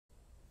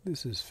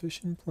This is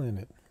Fishing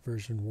Planet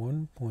version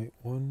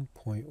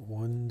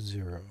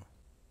 1.1.10.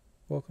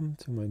 Welcome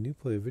to my new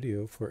play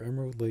video for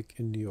Emerald Lake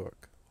in New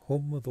York,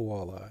 home of the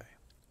walleye.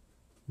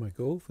 My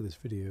goal for this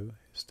video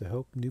is to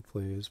help new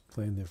players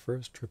plan their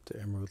first trip to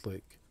Emerald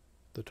Lake.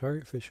 The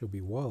target fish will be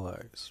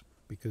walleyes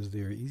because they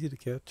are easy to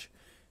catch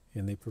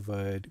and they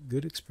provide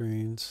good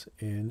experience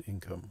and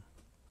income.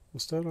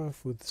 We'll start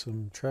off with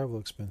some travel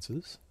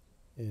expenses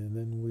and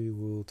then we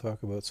will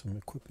talk about some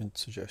equipment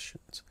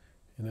suggestions.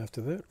 And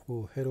after that,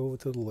 we'll head over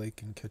to the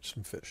lake and catch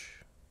some fish.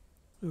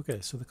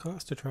 Okay, so the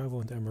cost to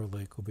travel into Emerald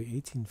Lake will be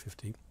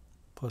 $18.50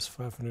 plus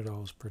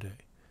 $500 per day.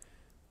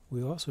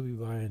 We'll also be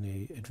buying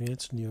a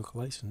advanced New York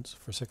license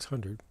for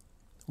 $600,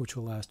 which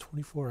will last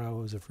 24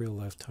 hours of real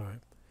life time.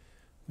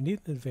 We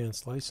need an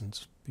advanced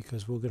license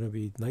because we're going to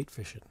be night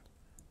fishing,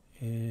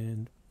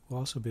 and we'll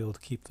also be able to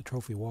keep the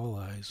trophy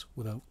walleyes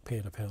without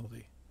paying a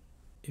penalty.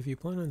 If you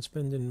plan on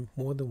spending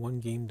more than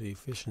one game day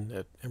fishing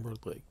at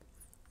Emerald Lake,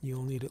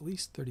 you'll need at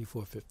least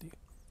 $34.50.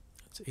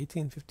 That's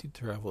 $18.50 to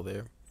travel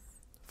there,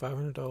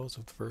 $500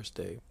 of the first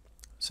day,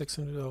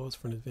 $600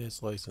 for an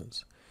advanced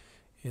license,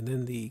 and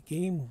then the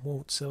game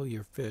won't sell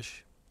your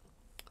fish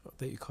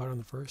that you caught on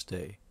the first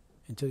day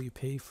until you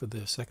pay for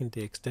the second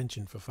day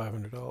extension for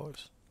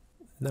 $500.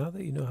 Now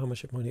that you know how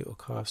much money it will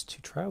cost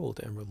to travel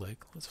to Emerald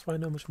Lake, let's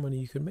find out how much money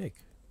you can make.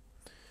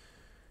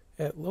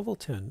 At level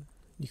 10,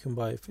 you can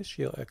buy a Fish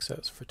Jail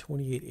XS for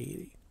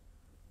 $28.80.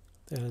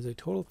 That has a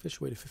total fish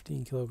weight of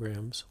 15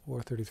 kilograms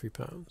or 33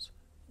 pounds.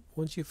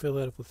 Once you fill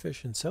that up with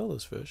fish and sell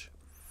those fish,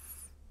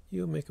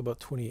 you'll make about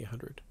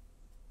 $2,800,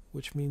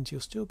 which means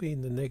you'll still be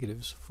in the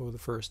negatives for the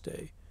first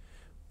day,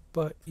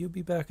 but you'll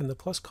be back in the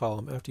plus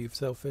column after you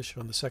sell fish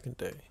on the second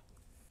day.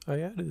 I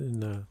added in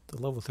the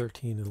level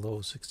 13 and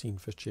level 16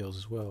 fish jails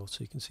as well,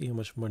 so you can see how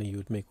much money you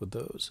would make with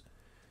those.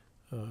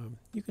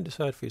 You can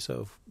decide for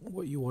yourself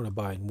what you want to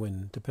buy and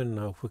when, depending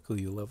on how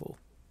quickly you level.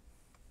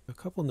 A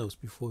couple notes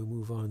before we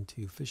move on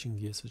to fishing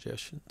gear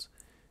suggestions.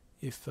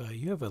 If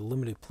you have a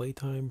limited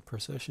playtime per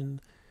session,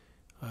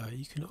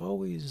 you can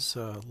always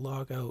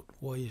log out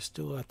while you're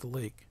still at the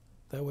lake.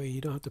 That way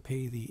you don't have to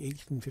pay the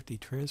 $18.50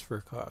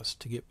 transfer cost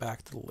to get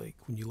back to the lake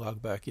when you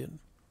log back in.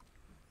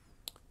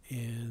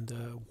 And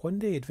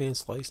one-day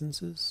advanced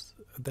licenses,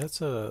 that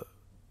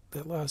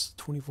lasts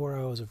 24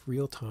 hours of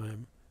real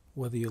time,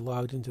 whether you're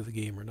logged into the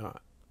game or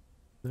not.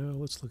 Now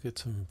let's look at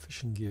some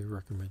fishing gear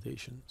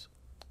recommendations.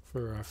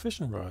 For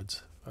fishing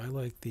rods, I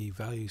like the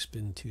Value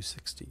Spin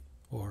 260,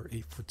 or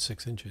 8 foot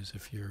 6 inches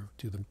if you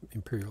do the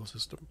Imperial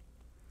system.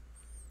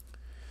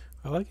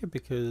 I like it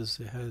because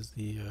it has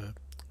a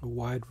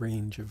wide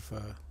range of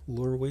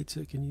lure weights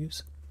it can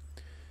use,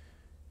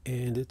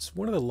 and it's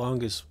one of the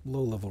longest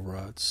low-level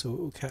rods, so it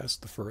will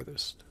cast the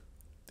furthest.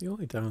 The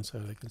only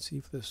downside I can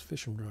see for this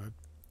fishing rod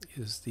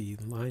is the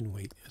line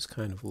weight is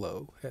kind of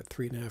low at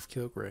 3.5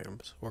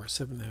 kilograms or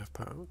 7.5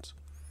 pounds.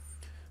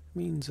 It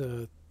means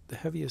the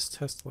heaviest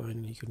test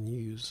line you can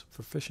use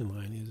for fishing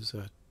line is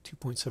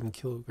 2.7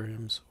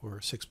 kilograms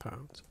or 6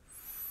 pounds.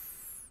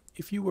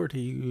 If you were to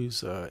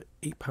use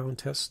 8-pound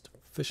test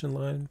fishing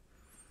line,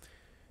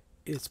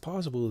 it's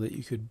possible that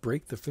you could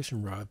break the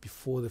fishing rod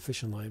before the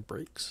fishing line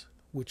breaks,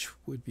 which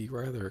would be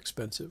rather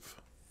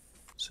expensive.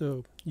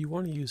 So you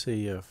want to use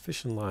a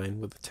fishing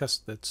line with a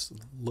test that's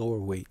lower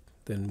weight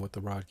than what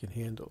the rod can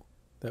handle.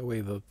 That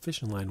way the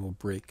fishing line will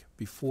break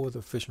before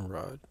the fishing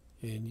rod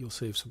and you'll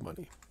save some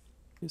money.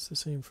 It's the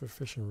same for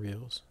fishing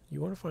reels. You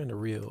want to find a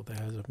reel that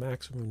has a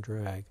maximum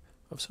drag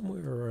of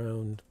somewhere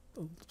around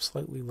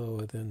slightly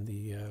lower than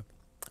the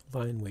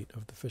line weight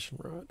of the fishing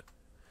rod.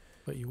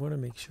 But you want to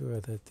make sure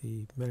that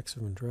the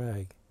maximum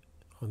drag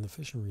on the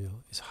fishing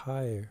reel is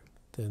higher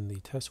than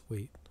the test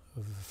weight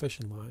of the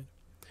fishing line.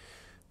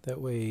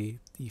 That way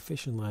the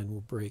fishing line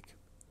will break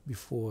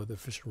before the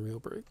fishing reel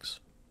breaks.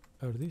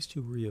 Out of these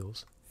two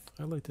reels,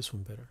 I like this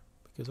one better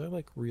because I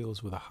like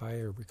reels with a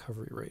higher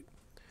recovery rate.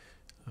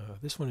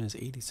 This one is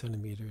 80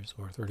 centimeters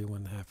or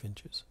 31.5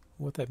 inches.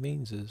 What that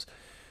means is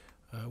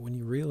when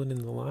you reel it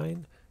in the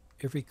line,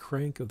 every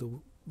crank of the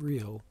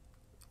reel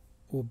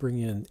will bring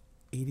in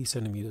 80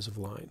 centimeters of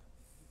line.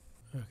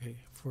 Okay,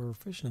 for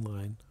fishing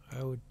line,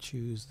 I would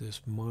choose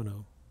this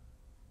mono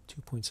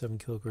 2.7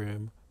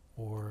 kilogram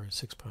or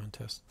 6-pound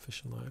test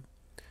fishing line.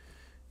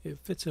 It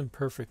fits in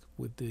perfect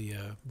with the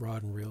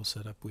rod and reel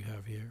setup we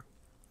have here.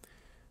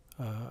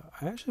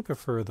 I actually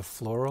prefer the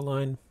floral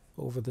line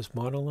over this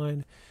mono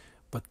line,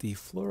 but the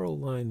floral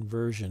line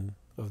version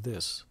of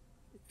this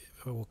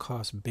will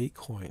cost bait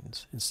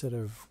coins instead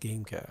of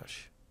game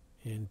cash,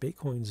 and bait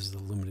coins is the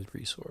limited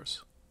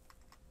resource.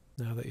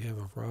 Now that you have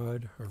a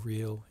rod, a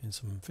reel, and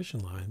some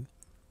fishing line,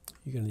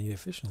 you're going to need a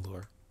fishing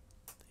lure.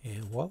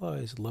 And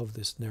walleyes love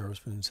this narrow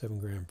spoon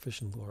 7-gram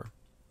fishing lure.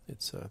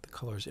 It's the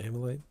color is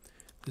amylite.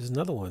 There's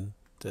another one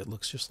that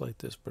looks just like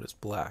this, but it's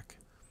black.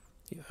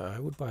 Yeah, I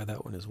would buy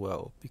that one as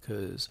well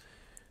because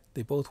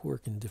they both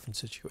work in different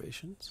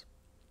situations.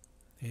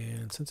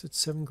 And since it's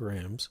 7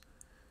 grams,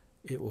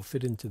 it will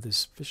fit into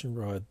this fishing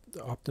rod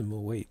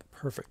optimal weight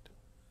perfect,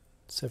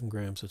 7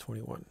 grams to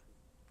 21.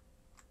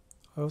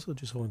 I also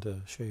just wanted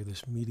to show you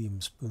this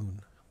medium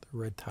spoon, the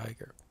red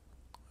tiger.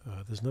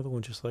 There's another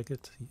one just like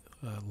it,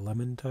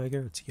 lemon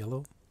tiger, it's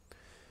yellow.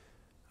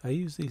 I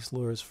use these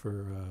lures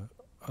for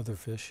other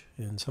fish,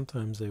 and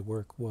sometimes they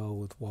work well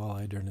with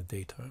walleye during the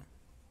daytime.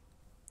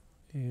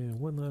 And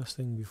one last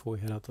thing before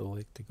we head out to the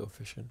lake to go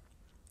fishing,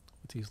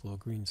 what these little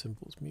green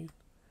symbols mean.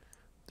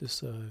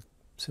 This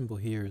symbol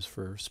here is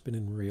for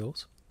spinning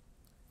reels.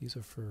 These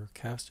are for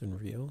casting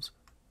reels.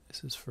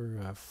 This is for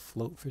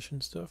float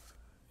fishing stuff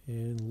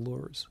and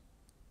lures.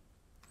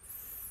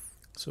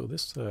 So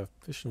this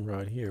fishing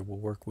rod here will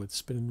work with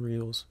spinning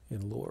reels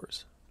and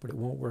lures, but it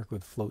won't work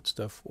with float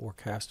stuff or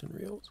casting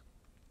reels.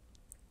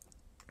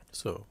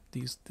 So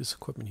this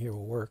equipment here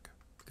will work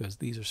because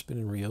these are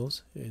spinning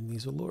reels and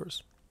these are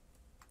lures.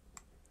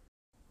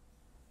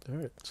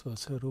 Alright, so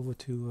let's head over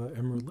to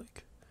Emerald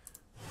Lake.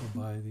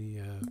 We'll buy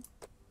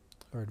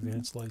our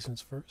advanced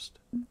license first.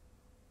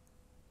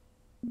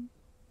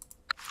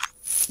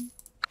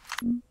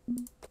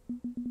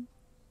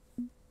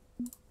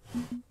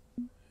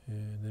 And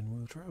then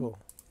we'll travel.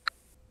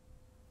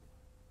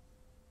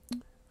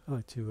 I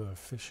like to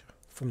fish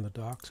from the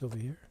docks over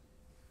here.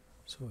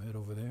 So we'll head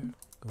over there,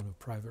 go to a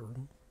private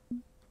room.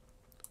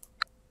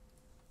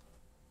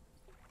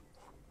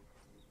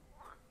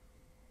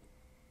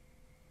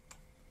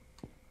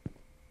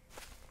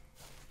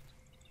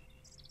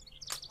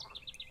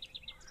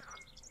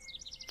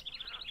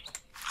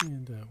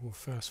 And we'll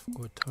fast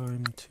forward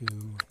time to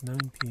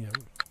 9 p.m.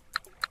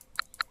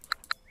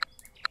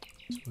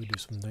 So we do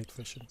some night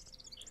fishing.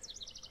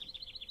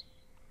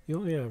 The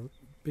only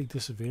big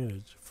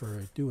disadvantage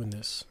for doing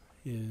this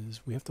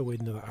is we have to wait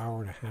another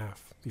hour and a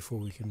half before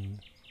we can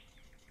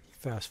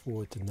fast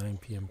forward to 9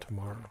 p.m.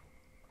 tomorrow.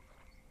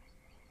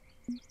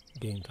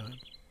 Game time.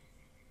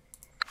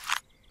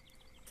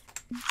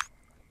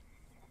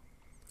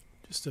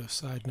 Just a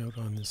side note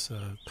on this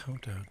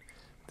countdown.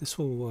 This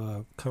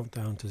will count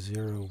down to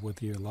 0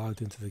 whether you're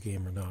logged into the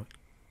game or not.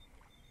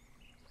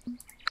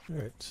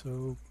 Alright,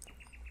 so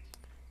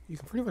you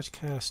can pretty much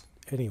cast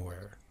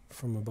anywhere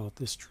from about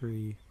this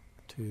tree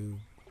to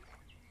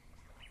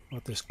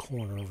about this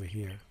corner over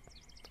here.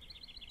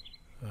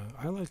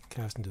 I like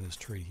casting to this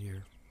tree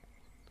here.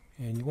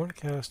 And you want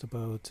to cast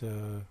about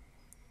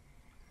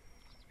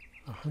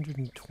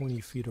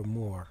 120 feet or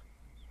more.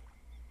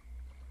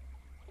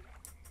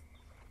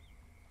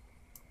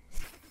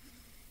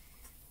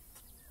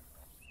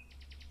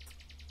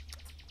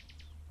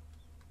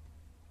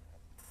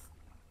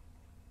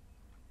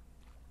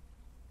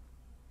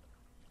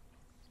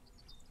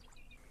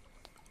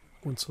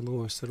 Once the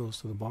lure settles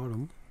to the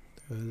bottom,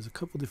 there's a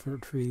couple different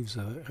retrieves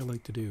I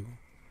like to do.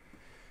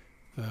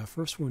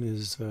 First one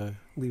is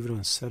leave it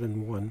on set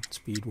and 1,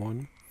 speed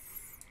 1,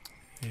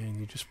 and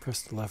you just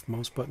press the left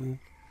mouse button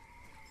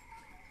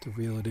to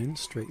reel it in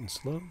straight and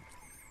slow,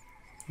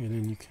 and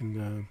then you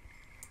can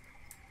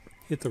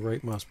hit the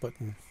right mouse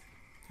button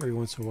every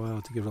once in a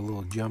while to give it a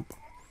little jump.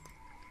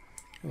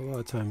 A lot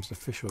of times the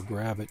fish will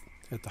grab it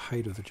at the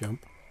height of the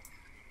jump.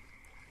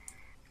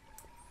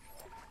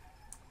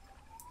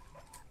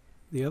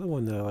 The other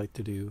one that I like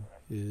to do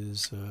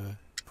is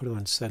put it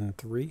on set and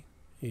 3,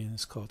 and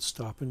it's called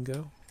stop and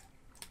go.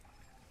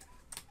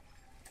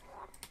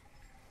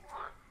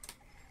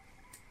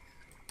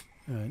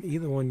 And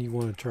either one you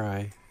want to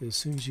try, as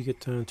soon as you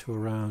get down to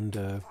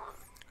around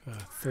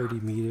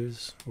 30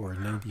 meters or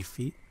 90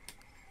 feet,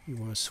 you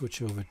want to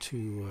switch over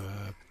to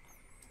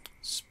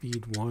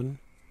speed 1,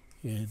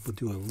 and we'll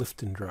do a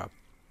lift and drop.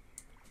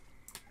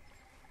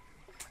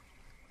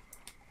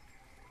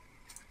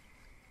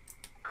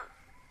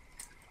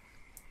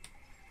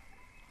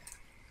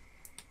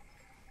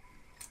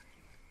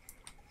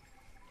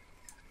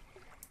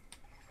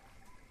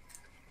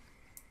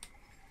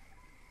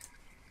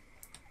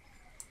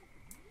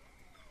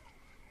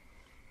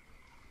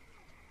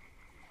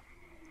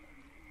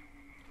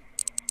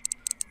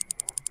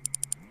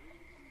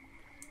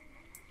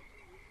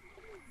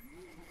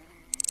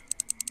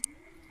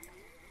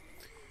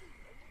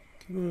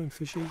 Come on,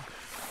 fishy.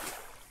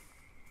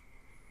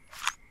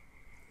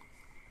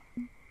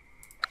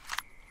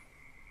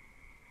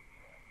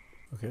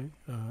 Okay,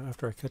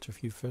 after I catch a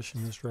few fish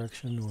in this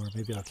direction, or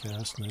maybe I'll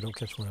cast and I don't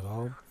catch one at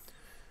all,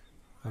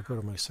 I'll go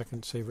to my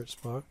second favorite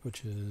spot,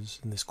 which is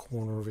in this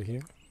corner over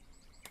here.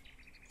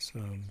 It's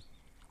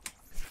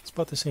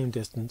about the same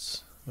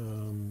distance,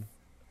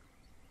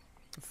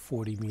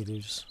 40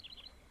 meters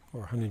or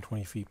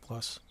 120 feet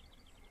plus.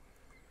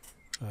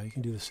 You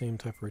can do the same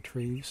type of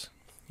retrieves,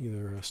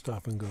 either a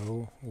stop and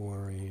go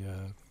or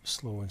a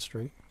slow and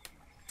straight.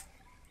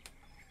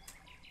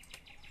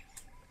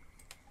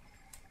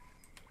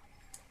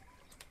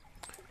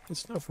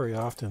 It's not very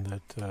often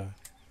that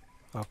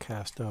I'll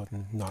cast out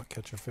and not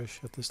catch a fish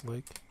at this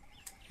lake,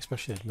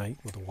 especially at night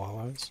with the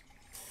walleyes.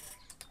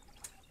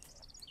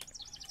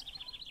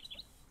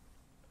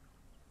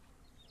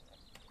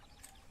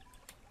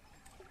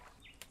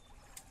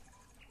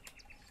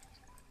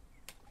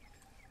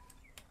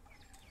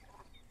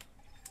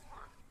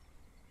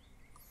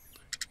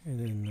 And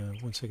then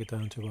once I get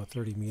down to about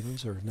 30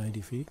 meters or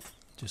 90 feet,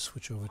 just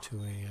switch over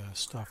to a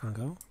stop and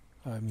go.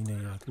 I mean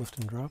a lift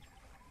and drop.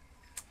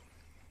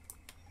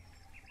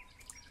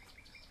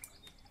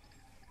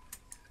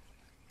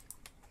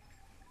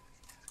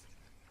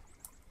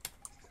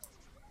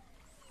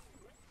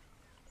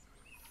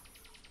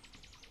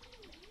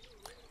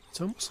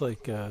 It's almost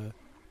like you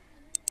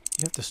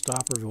have to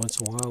stop every once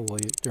in a while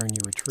during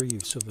your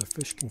retrieve so the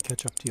fish can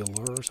catch up to your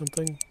lure or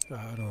something.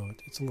 I don't know,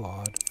 it's a little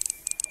odd.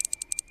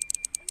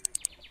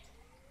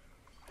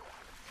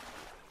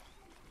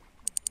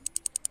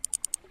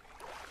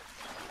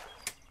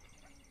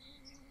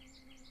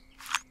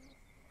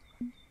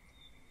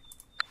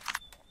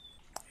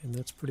 And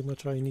that's pretty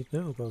much all you need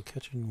to know about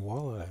catching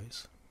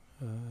walleyes.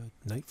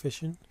 Night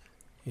fishing,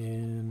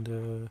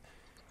 and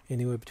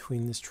anywhere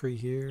between this tree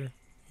here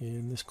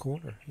and this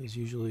corner is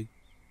usually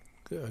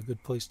a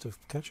good place to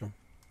catch them.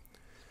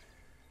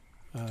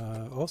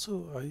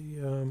 Also,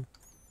 I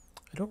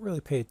don't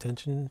really pay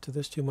attention to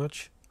this too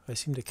much. I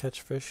seem to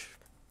catch fish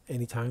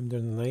anytime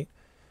during the night,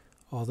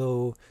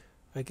 although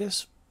I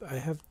guess I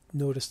have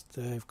noticed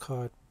that I've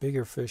caught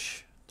bigger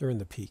fish during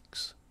the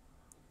peaks.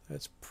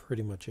 That's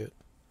pretty much it.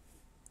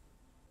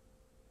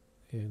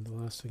 And the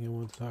last thing I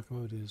want to talk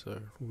about is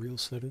reel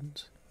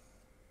settings.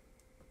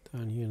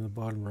 Down here in the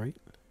bottom right,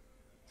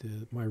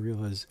 my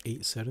reel has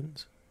 8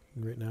 settings.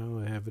 And right now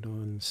I have it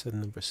on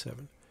setting number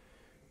 7.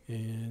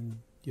 And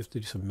you have to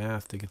do some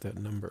math to get that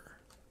number.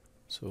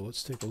 So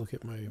let's take a look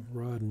at my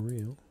rod and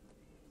reel.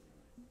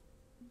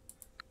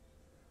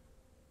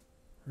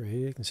 Right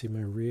here you can see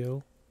my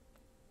reel.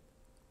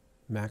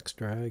 Max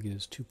drag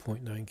is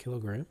 2.9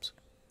 kilograms.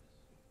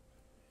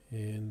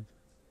 And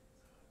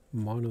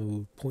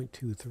mono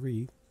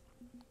 0.23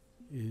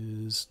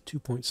 is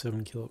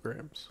 2.7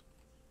 kilograms.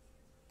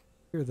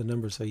 Here are the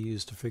numbers I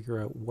use to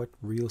figure out what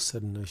reel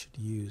setting I should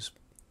use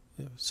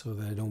so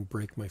that I don't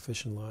break my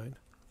fishing line.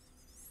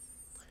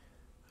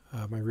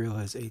 My reel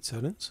has 8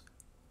 settings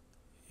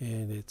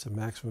and it's a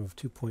maximum of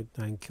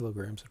 2.9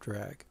 kilograms of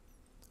drag.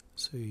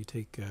 So you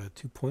take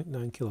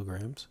 2.9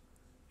 kilograms,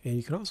 and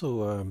you can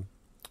also,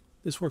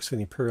 this works for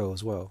the Imperial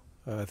as well.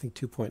 I think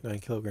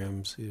 2.9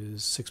 kilograms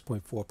is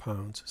 6.4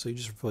 pounds. So you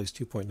just replace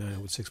 2.9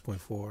 with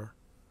 6.4.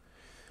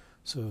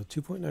 So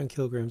 2.9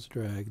 kilograms of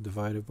drag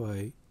divided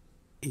by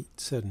 8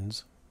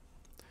 settings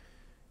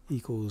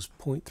equals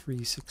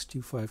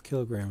 0.3625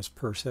 kilograms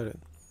per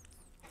setting.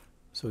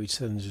 So each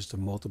setting is just a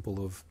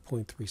multiple of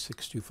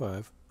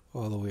 0.3625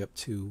 all the way up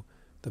to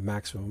the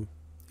maximum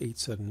 8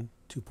 setting,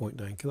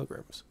 2.9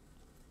 kilograms.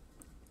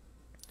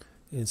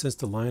 And since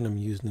the line I'm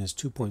using is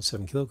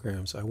 2.7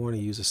 kilograms, I want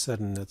to use a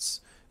setting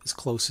that's as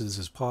close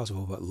as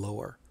possible but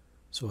lower.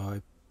 So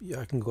I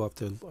can go up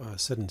to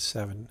setting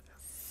 7.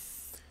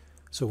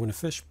 So when a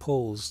fish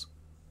pulls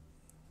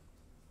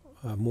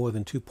more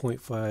than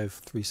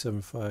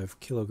 2.5375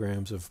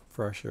 kilograms of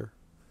pressure,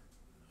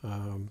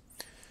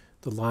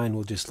 the line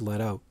will just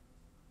let out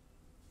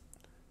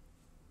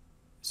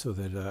so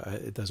that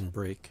it doesn't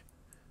break.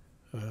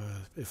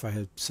 If I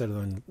had set it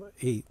on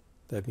 8,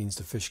 that means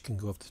the fish can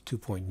go up to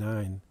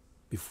 2.9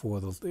 before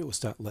it will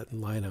start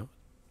letting line out.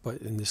 But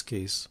in this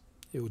case,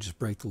 it would just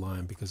break the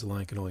line because the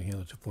line can only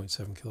handle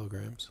 2.7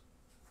 kilograms.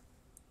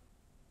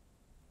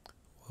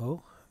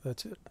 Well,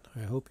 that's it.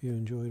 I hope you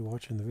enjoyed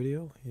watching the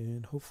video,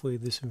 and hopefully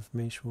this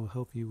information will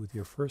help you with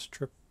your first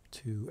trip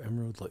to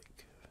Emerald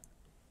Lake.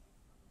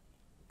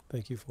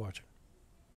 Thank you for watching.